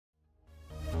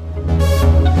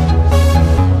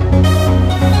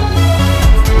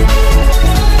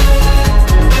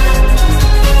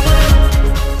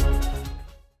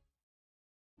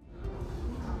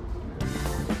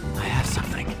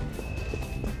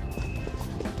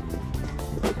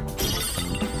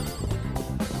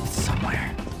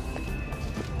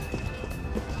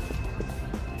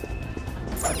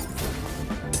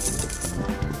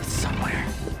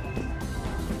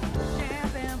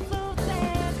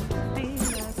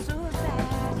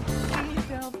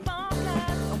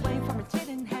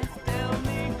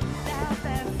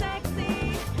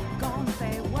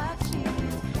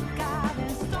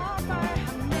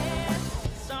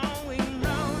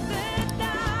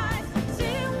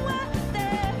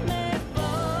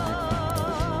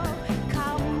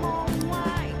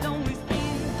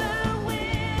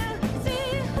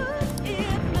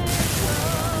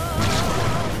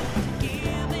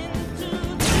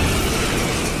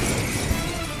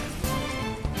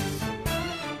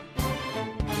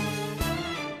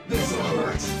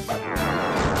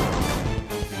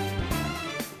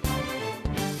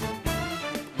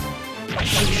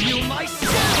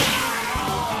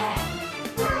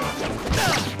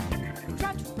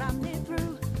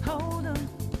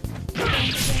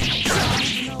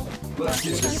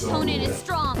The opponent is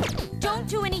strong. Don't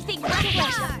do anything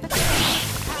reckless.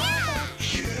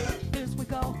 Here we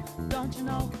go. Don't you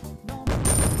know?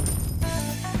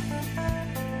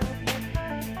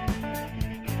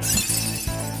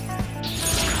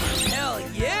 Hell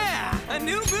yeah! A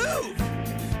new move!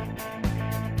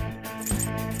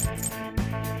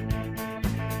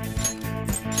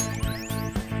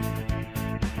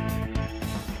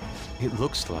 It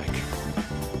looks like...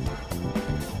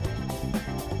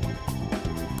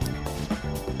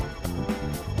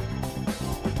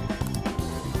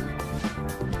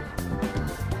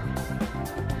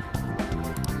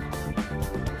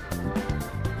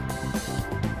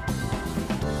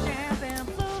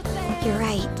 You're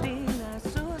right.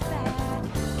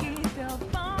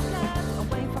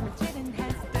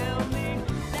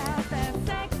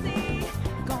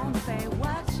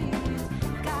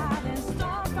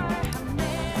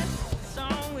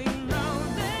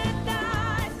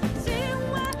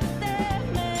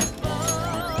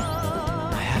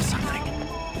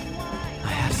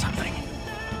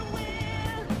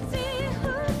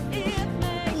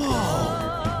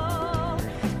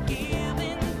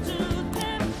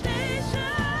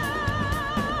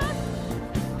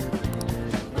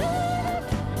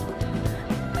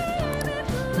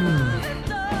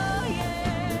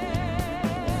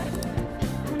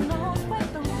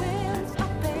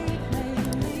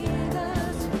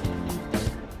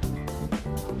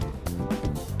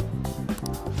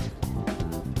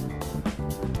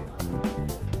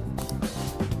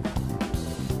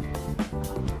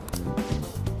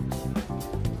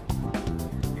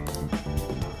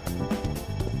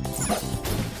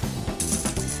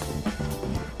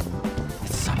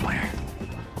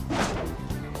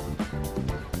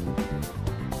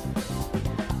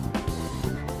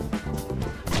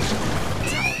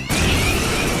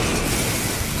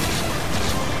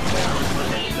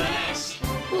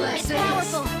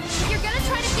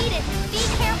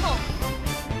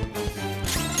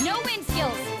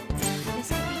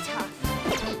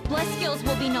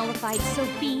 Nullified, so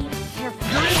be careful.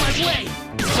 You're in my way!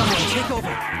 Someone take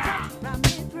over!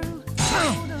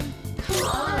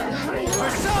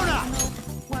 Persona!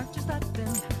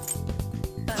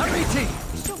 Hariti!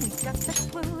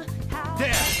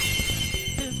 There!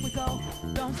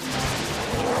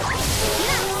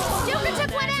 Stupid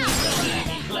took one out!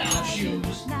 Clown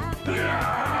shoes. Noir,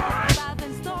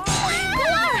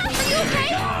 are you okay?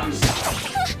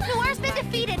 Noir's been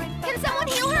defeated. Can someone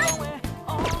heal her?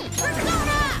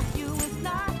 Persona!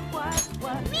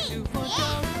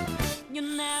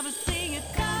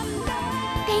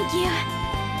 Thank you.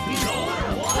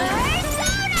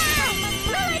 Persona!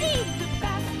 Melody!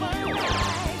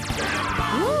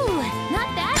 Ooh, not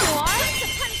bad, Noir. To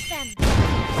punish them.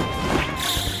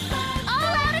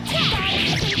 All out attack!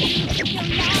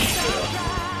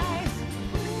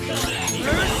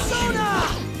 Persona!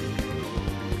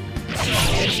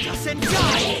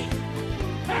 Sentai!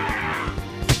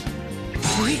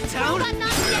 Break down? Got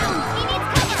knocked down. He needs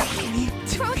cover. We need to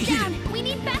Throw beat down. him. We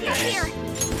need backup here.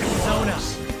 Persona!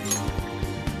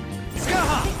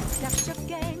 Skaha!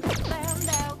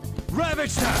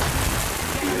 Ravage them!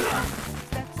 Persona!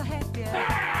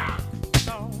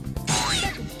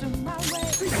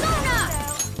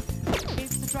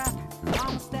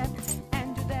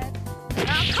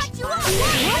 I'll cut you off.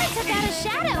 What? Took out a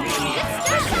shadow. Good stuff.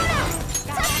 Persona!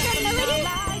 Touch them, Melody.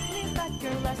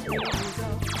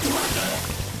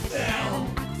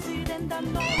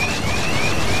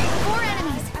 Four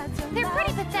enemies. They're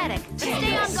pretty pathetic.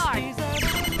 Stay on guard.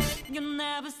 You'll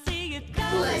never see it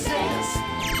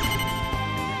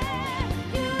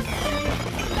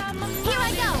Here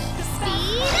I go.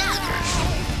 Speed up.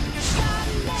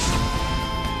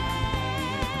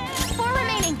 Four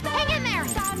remaining. Hang in there.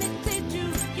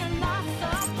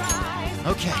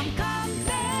 Okay.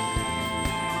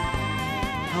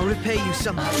 I'll repay you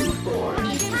somehow.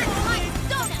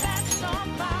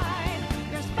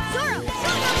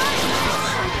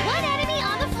 One enemy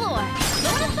on the floor.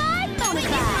 Bonafide,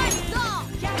 bonafide.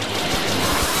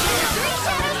 Three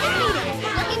shadows defeated.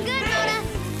 Looking good, Mona.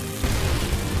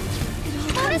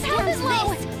 Mona's health is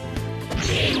low.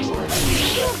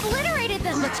 You obliterated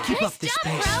them. Let's keep up this Nice job,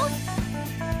 pace. bro.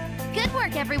 Good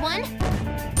work, everyone.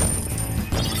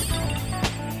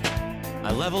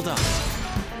 I leveled up.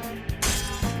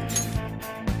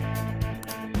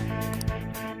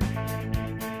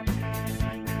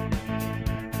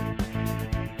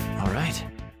 All right.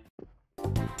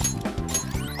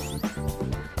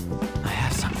 I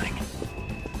have something.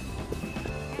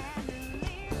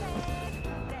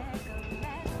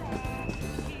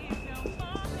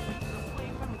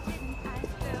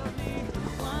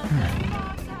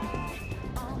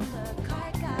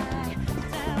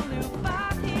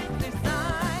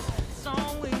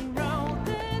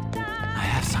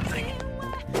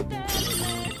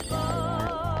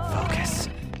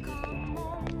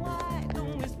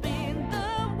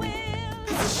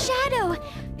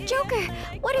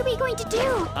 What are we going to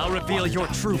do? I'll reveal your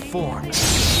true form.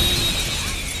 Surprise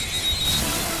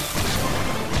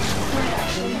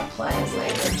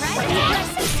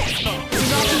successful.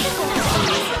 Finish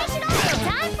it off.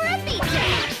 Time for a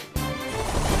feature.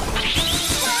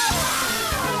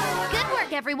 Good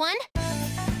work, everyone.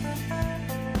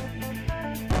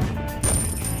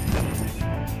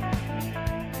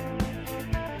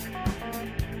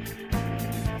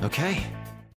 Okay.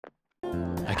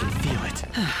 I can feel it.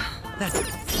 That's it.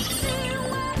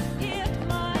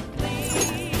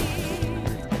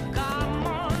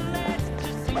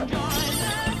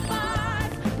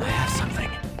 I have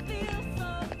something.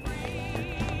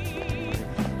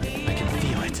 I can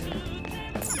feel it.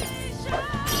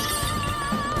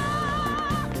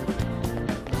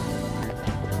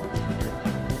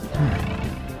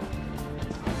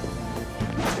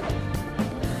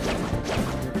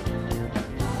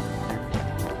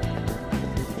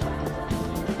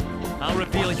 I'll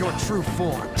reveal your true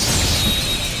form.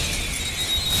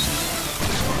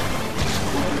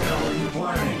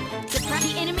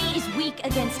 The enemy is weak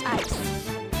against ice.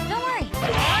 Don't worry,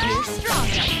 you're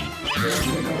stronger.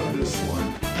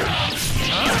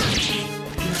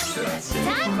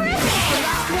 Time for a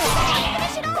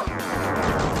finish it off.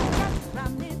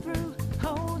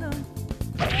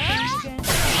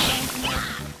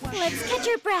 Let's catch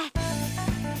your breath.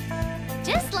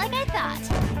 Just like I thought.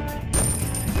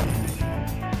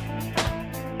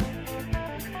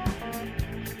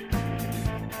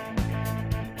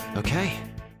 Okay.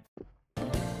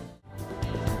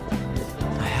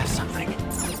 I have something.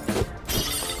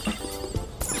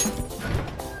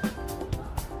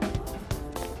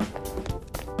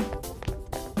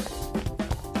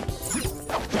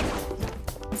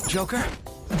 Joker,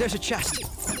 there's a chest.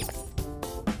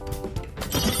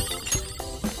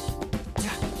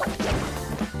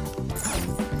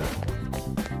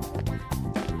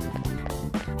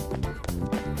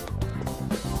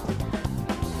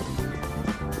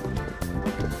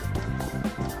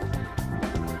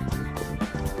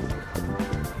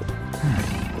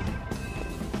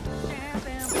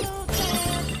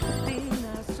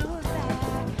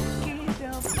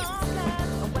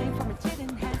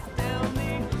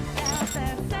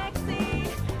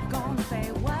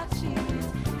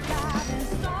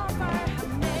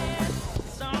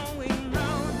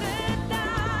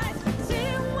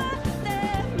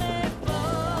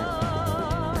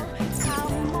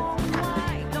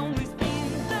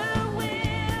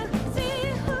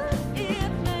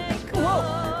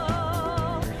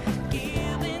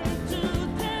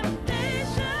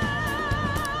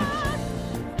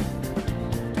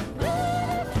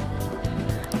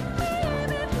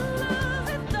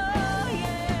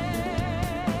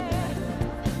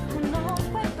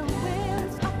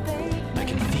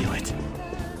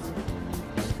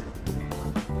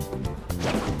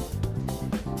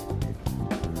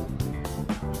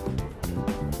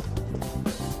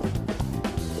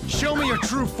 Show me your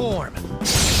true form.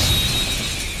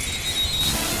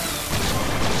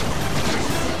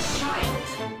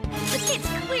 The kid's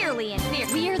clearly in fear.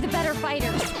 We are the better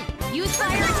fighters. Use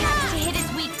fire attacks to hit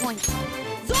his weak point.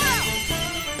 Zoro!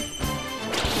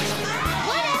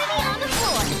 One enemy on the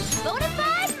floor.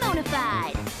 Bonafide,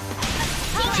 bonafide.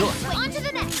 Sure. On to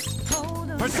the next.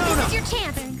 Persona! This is your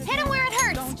chance. Hit him where it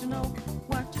hurts.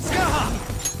 Skaha!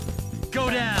 Go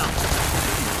down!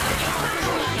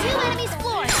 2 enemies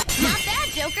floored. Not bad,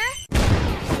 Joker.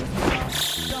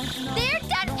 They're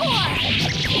done for.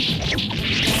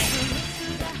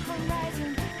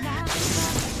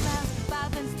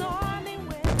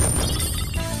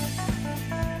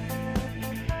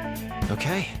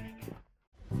 Okay.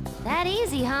 That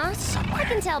easy, huh? Somewhere. I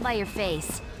can tell by your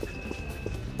face.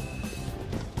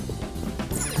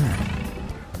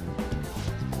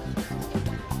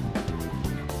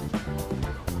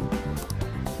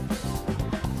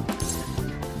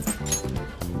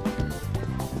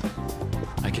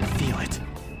 I can feel it.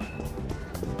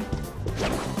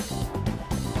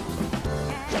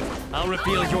 I'll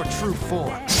reveal your true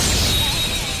form.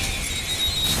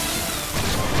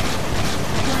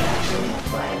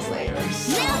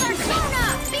 Nailed our Sona!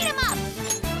 Beat him up!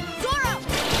 Zoro!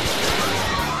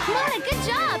 Mona, good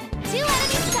job! 2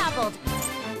 enemies toppled.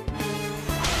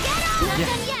 Get up! Not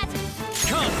done yet!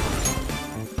 Come!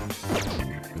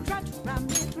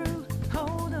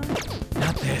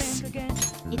 Not this.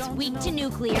 It's weak to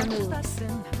nuclear moves.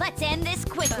 Let's end this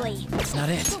quickly. That's not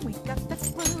it.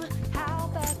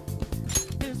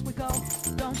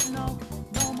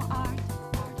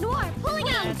 Noir, pulling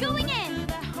out, going in!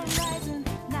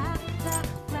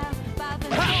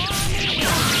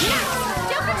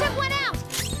 Joker took one out!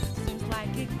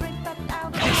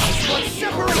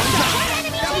 Separate!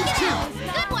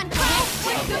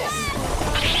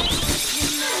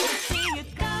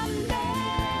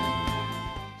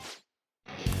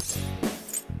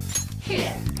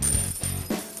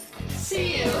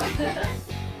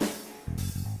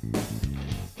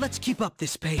 Let's keep up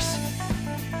this pace.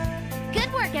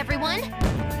 Good work, everyone!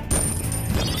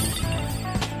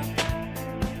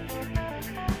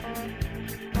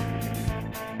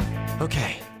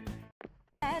 Okay.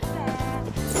 I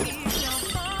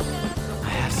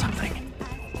have something.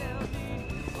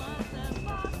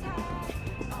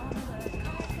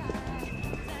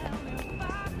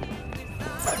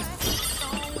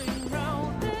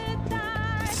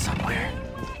 It's somewhere.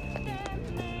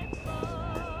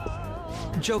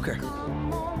 Joker.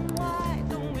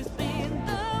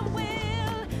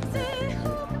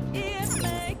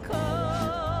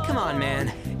 Come on,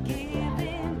 man.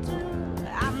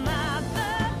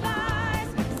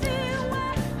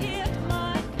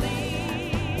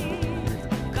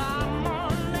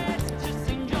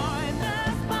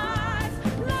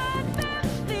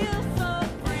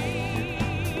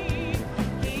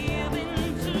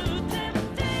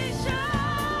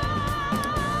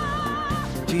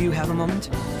 Do you have a moment?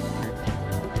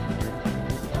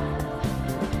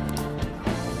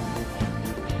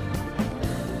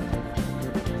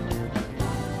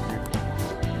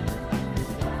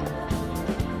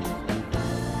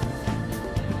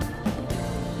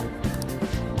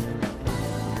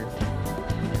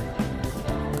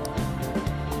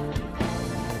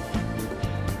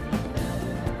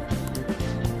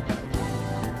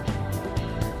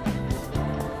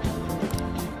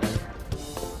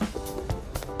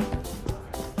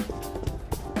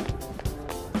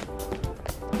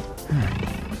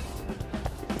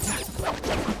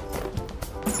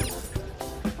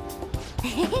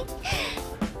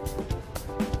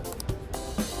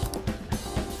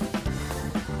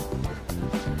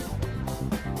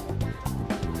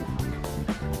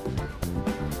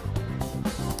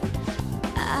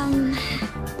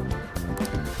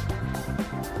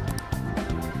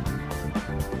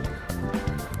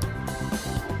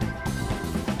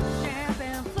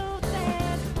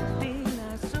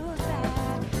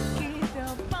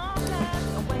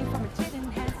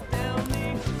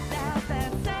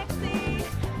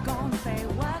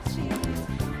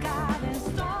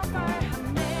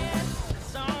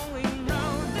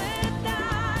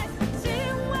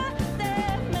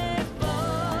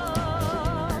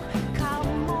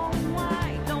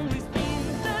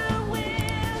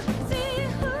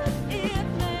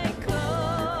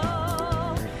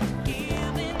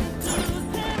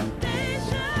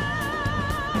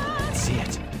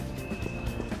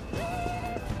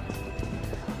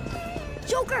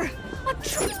 Joker! A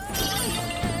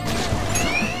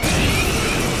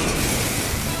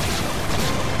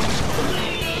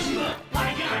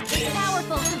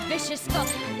powerful, vicious skull.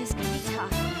 This could be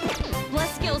tough. Blood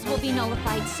skills will be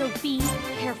nullified, so be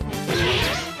careful.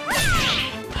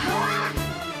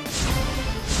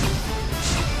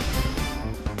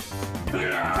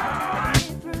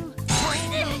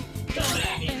 Come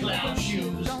at me, clown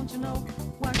shoes. Don't you know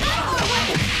what?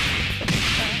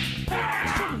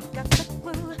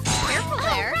 Careful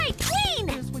there! Right, clean!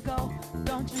 Here we go.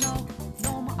 Don't you know?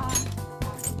 No more art.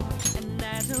 And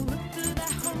as I look to the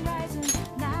horizon,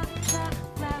 now the clouds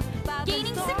by the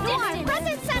Gaining door. some distance.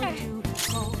 Present center!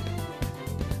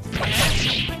 What,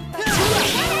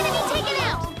 Enemy taken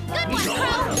out! Good one,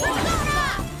 Crow!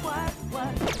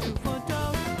 two for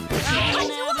dough. I'll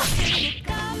light you up!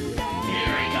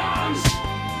 Here he comes.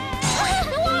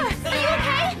 Noir! Are you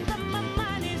okay? My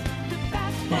mind is too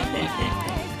fast for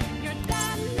life. You're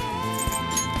done.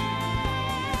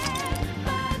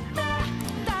 But the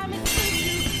time is with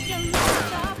you. You're not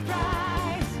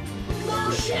surprised.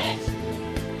 Oh shit.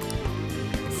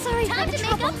 Sorry Time to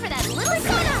make up for that little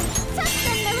soda! Touch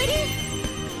them, Melody!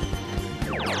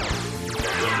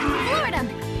 Floored him!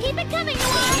 Keep it coming,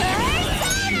 Noir!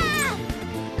 Soda!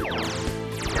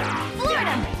 Floored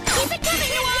him! Keep it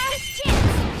coming, Noir!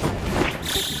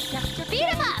 Chance! Beat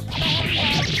him up!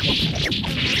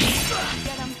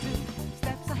 Get 'em 2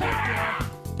 steps ahead.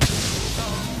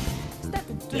 Step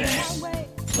into my way.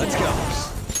 Let's go.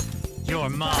 You're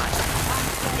mine.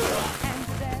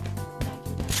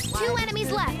 Two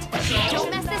enemies left! Don't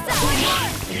mess this up!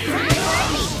 Time for a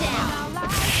beatdown!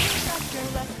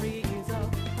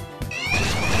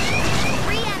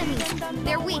 3 enemies!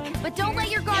 They're weak, but don't let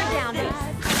your guard down!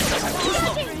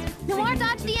 Noir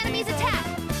dodged the enemy's attack!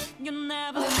 You'll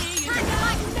never see Time to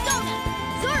fight Soda!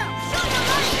 Zoro, show your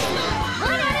light!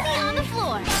 One enemy on the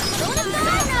floor! Soda's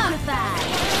not notified!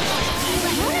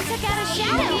 Soda took out a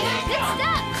shadow! Good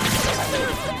stuff!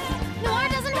 Noir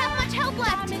doesn't have much help left!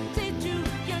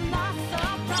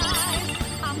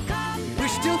 We're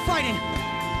still fighting.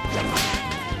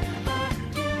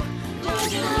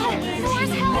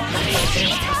 Noir's help!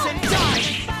 And die.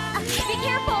 Be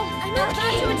careful!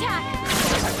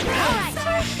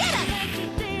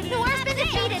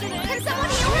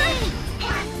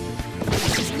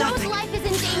 Crow's life is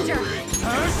in danger.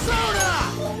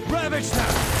 Persona! Ravage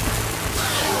them!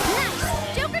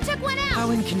 Nice! Joker took one out!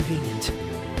 How inconvenient.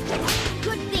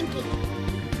 Good thinking.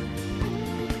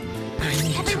 I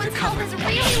need to Everyone's health recover. is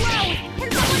really low!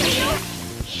 Can someone heal?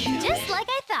 Just like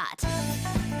I thought.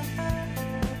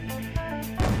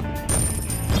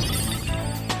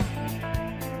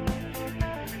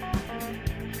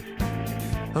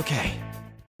 Okay.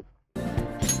 Who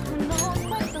knows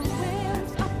what the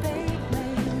winds of fate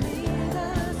may lead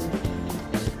us?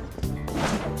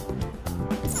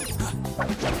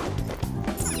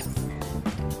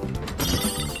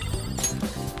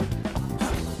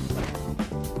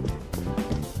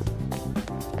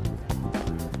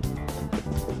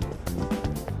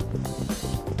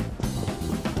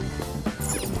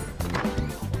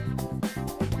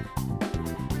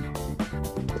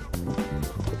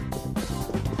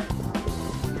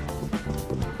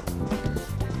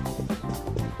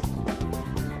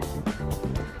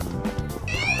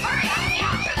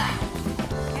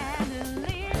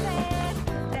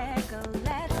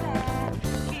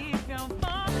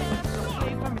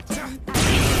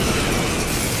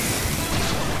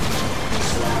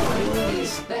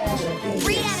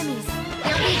 Three enemies.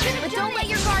 They're weak, but don't let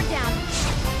your guard down.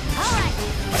 All right.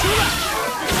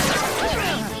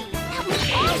 That was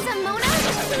awesome, Mona.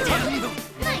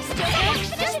 Nice, Joker.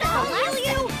 Just the last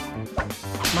you.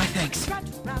 My thanks. I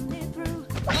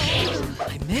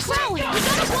missed? Wow, we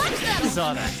gotta watch them.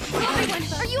 Saw that. Everyone,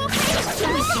 are you okay?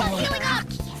 Someone's healing up.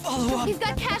 Follow up. We've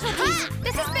got casualties.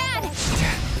 This is bad.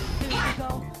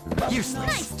 Useless.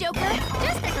 Nice, Joker.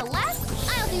 Just at the last,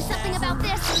 I'll do something about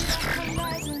this.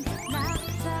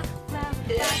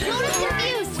 Mona's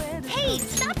confused. Hey,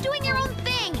 stop doing your own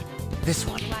thing. This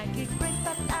one.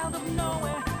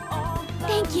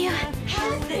 Thank you.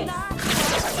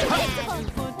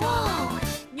 Whoa,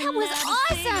 that was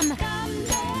awesome.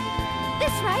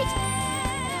 This right?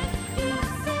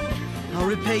 I'll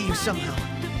repay you somehow.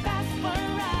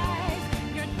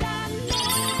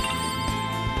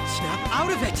 Snap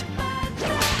out of it!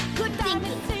 Good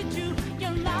thinking.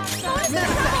 Mona's in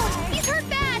trouble. He's hurt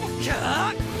bad.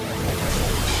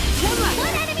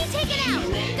 One enemy taken out.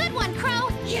 Good one, Crow.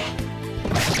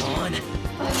 On.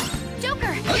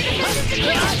 Joker, your defense is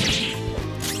depleted.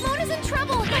 Mona's in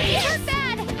trouble. He's hurt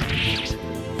bad.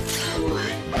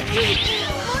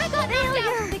 Mona got knocked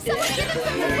out. Someone give him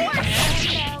some support.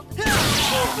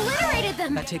 He obliterated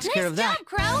them. That takes Nice care of that. job,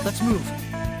 Crow. Let's move.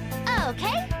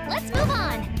 Okay, let's move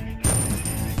on.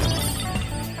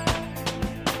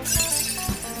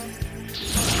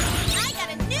 I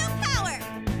got a new power.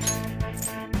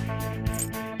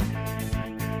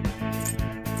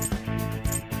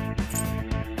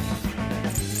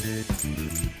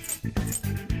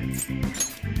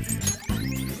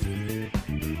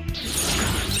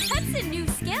 That's a new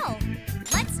skill.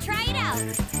 Let's try it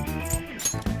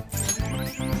out.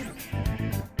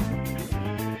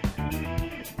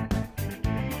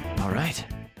 All right.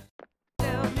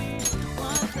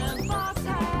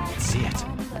 See it.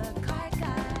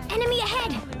 Enemy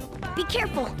ahead. Be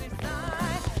careful.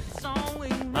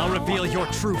 I'll reveal your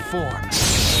true form.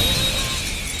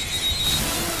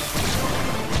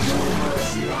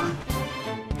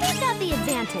 Who's got the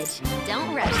advantage?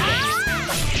 Don't rush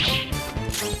this.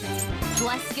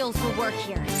 Bless skills will work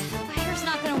here. Fire's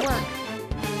not gonna work.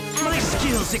 My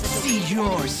skills exceed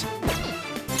yours.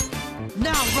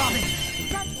 Now, Robin.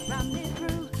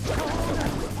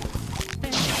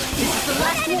 This is the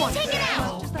last Enemy one. taken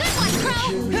out. Good one, Crow.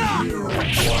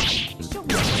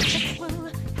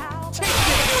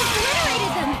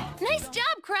 Obliterated them. Nice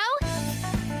job, Crow.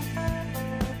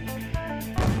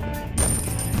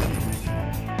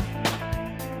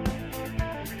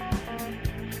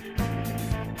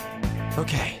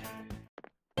 Okay.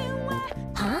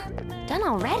 Huh? Done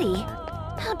already?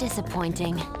 How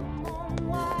disappointing.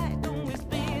 Why don't we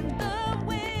spin the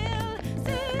wheel?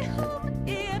 See whom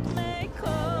it may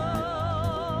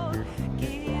call.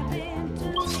 Give in to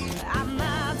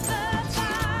another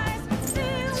choice.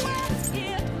 See what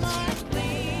it might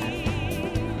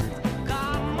lead.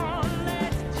 Come on,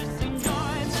 let's just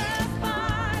enjoy the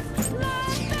spice.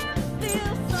 Let them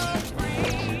feel so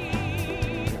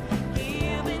free.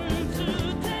 Give in to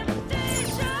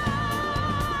temptation.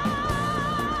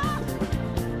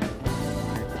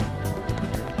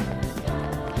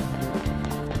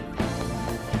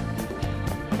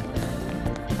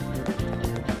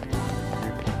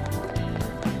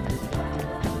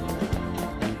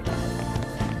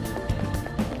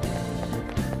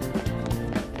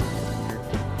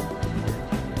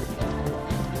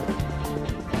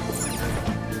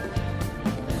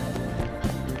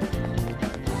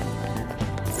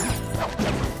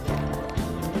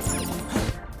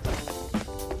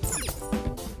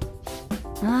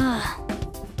 Ugh.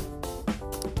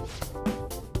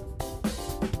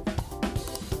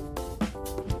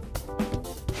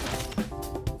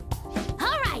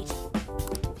 All right.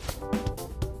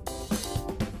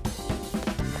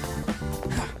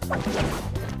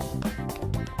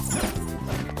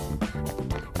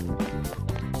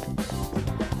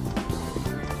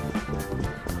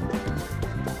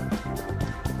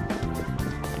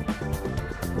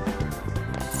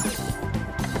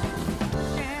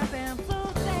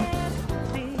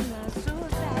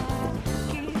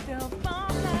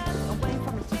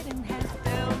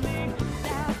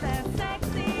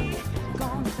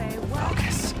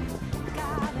 Focus.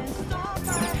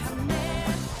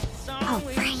 Oh,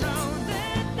 great.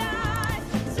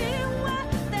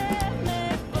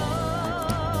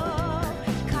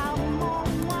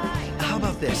 How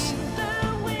about this?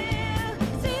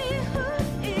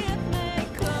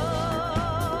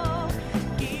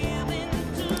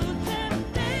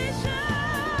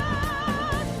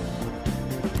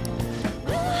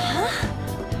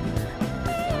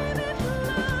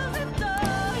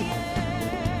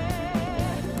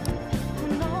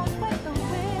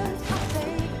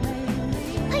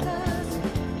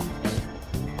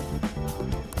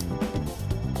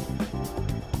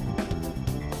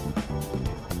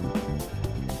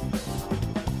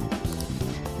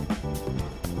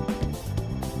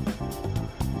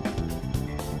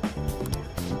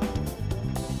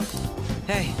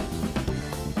 Hey.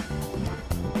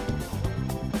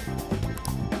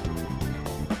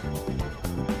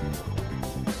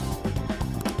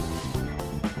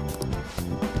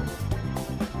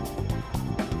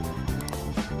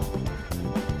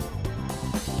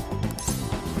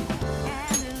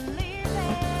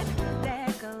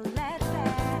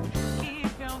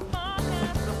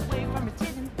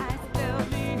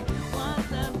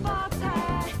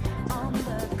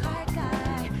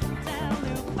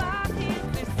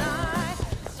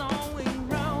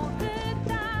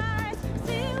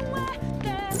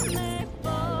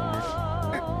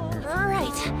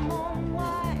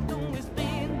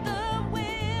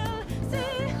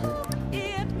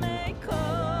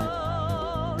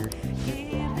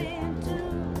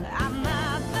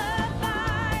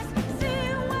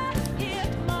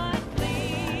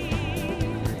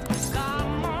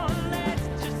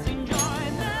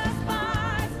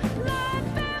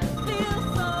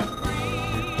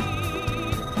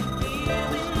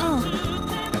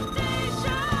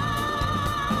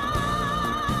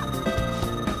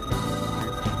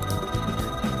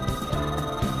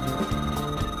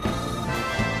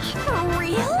 For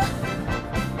real?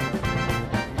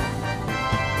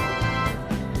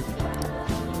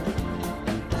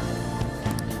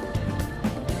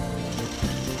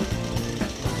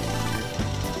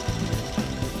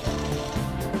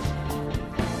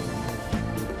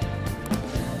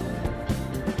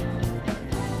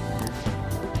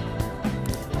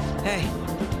 Hey.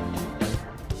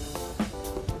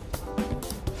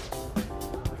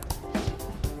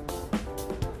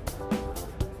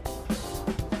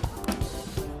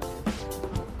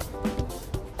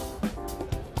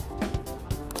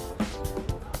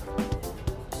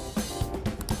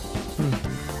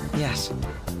 Yes.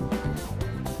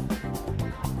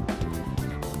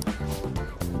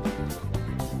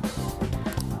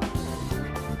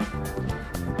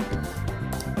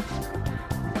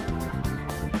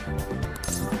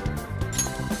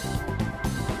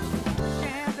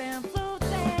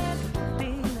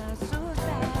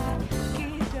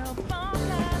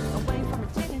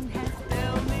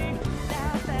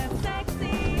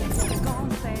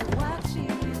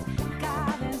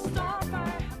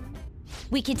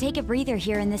 We can take a breather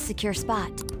here in this secure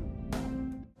spot.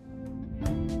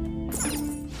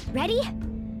 Ready?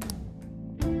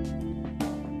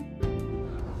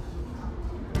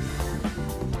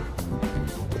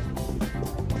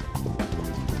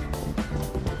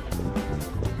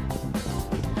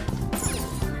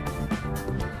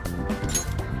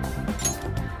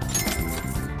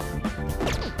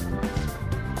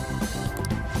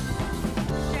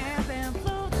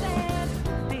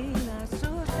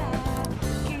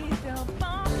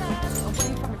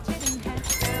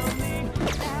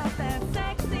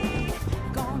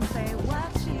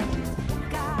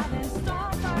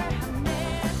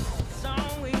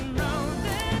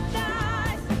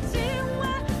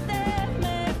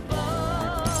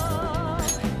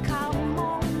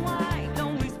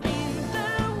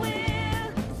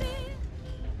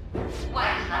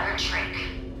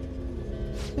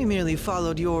 We merely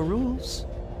followed your rules.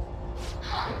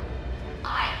 I'm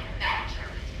the manager.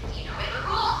 You know, if the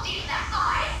rules didn't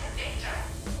apply, the victor.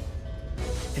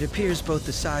 It appears both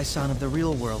the Sae-san of the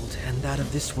real world and that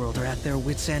of this world are at their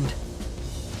wits' end.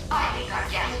 I think our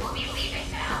guests will be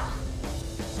leaving now.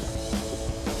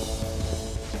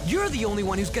 You're the only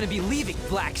one who's gonna be leaving,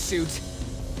 Black Suit!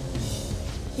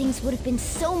 Things would have been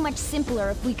so much simpler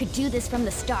if we could do this from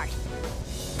the start.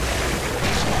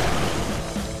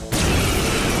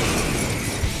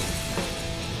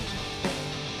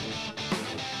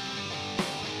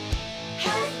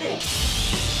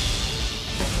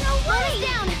 No way!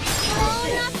 Down! Oh,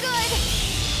 not good!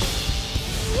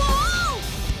 Whoa!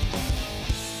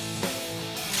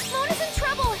 Mona's in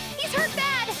trouble! He's hurt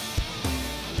bad!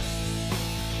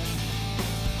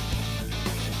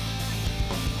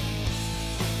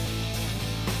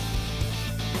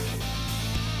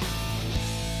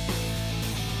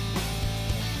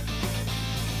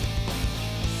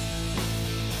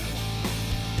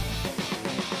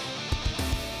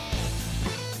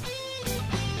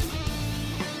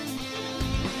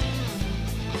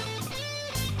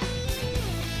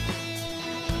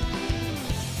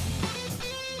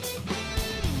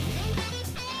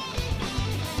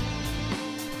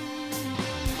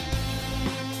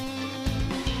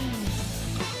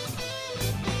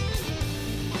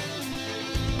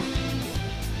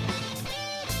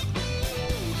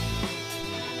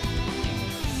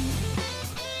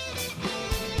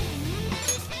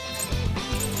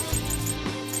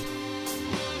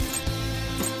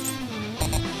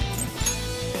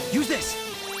 Use this!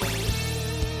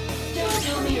 Don't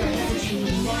tell me you're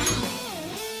hesitating now.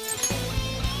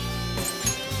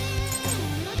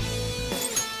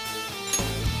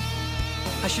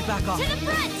 I should back off. To the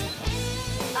front!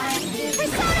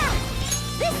 Persona!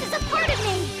 This is a part of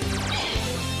me!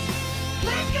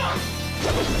 Let go!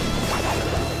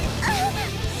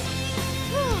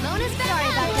 Mona's back. Sorry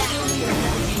about that. Tell me you're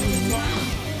hesitating now.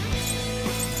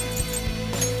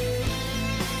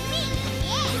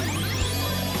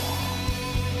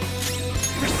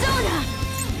 Persona!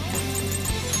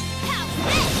 How's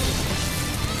this?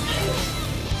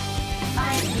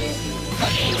 I'm with you.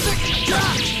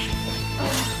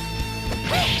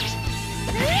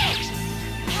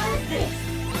 How's this?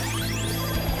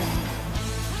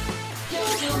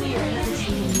 Don't tell me you're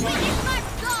hesitating now. It's my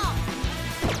song!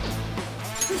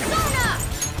 Persona!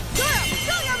 Girl,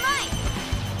 show your might!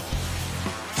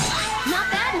 Not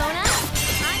bad, Mona!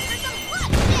 Time for some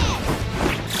bloodshed!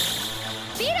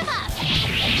 Beat him up!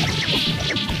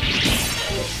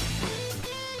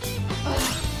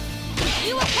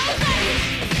 You oppose us!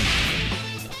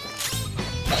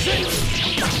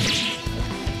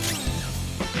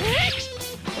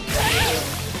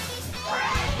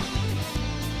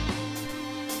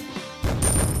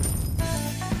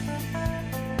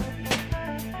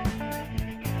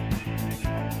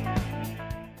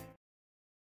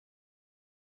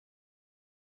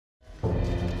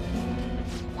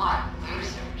 What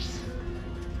losers?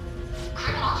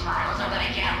 Criminal trials are but a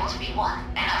gamble to be won,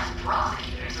 and us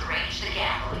prosecutors arrange the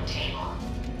gambling table.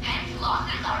 Hence,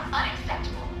 losses are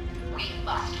unacceptable. We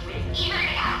must win, even if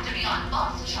it has to be on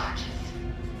false charges.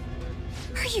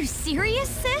 Are you serious,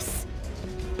 sis?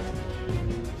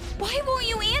 Why won't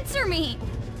you answer me?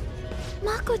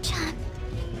 Mako-chan.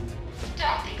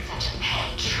 Don't think such a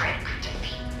petty trick could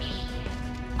defeat me.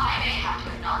 I may have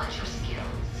to acknowledge your skills.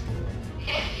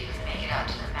 If you can make it up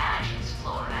to the manager's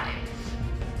floor, that is.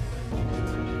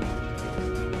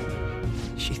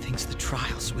 She thinks the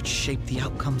trials which shape the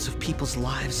outcomes of people's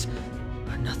lives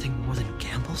are nothing more than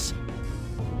gambles?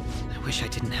 I wish I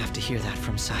didn't have to hear that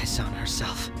from Sae-san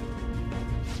herself.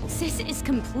 Sis is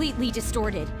completely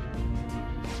distorted.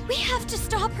 We have to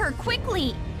stop her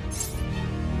quickly!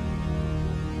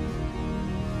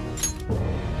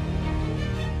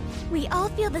 We all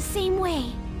feel the same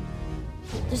way.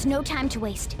 There's no time to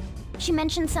waste. She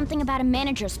mentioned something about a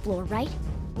manager's floor, right?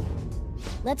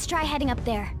 Let's try heading up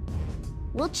there.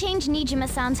 We'll change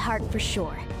Niijima-san's heart for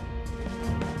sure.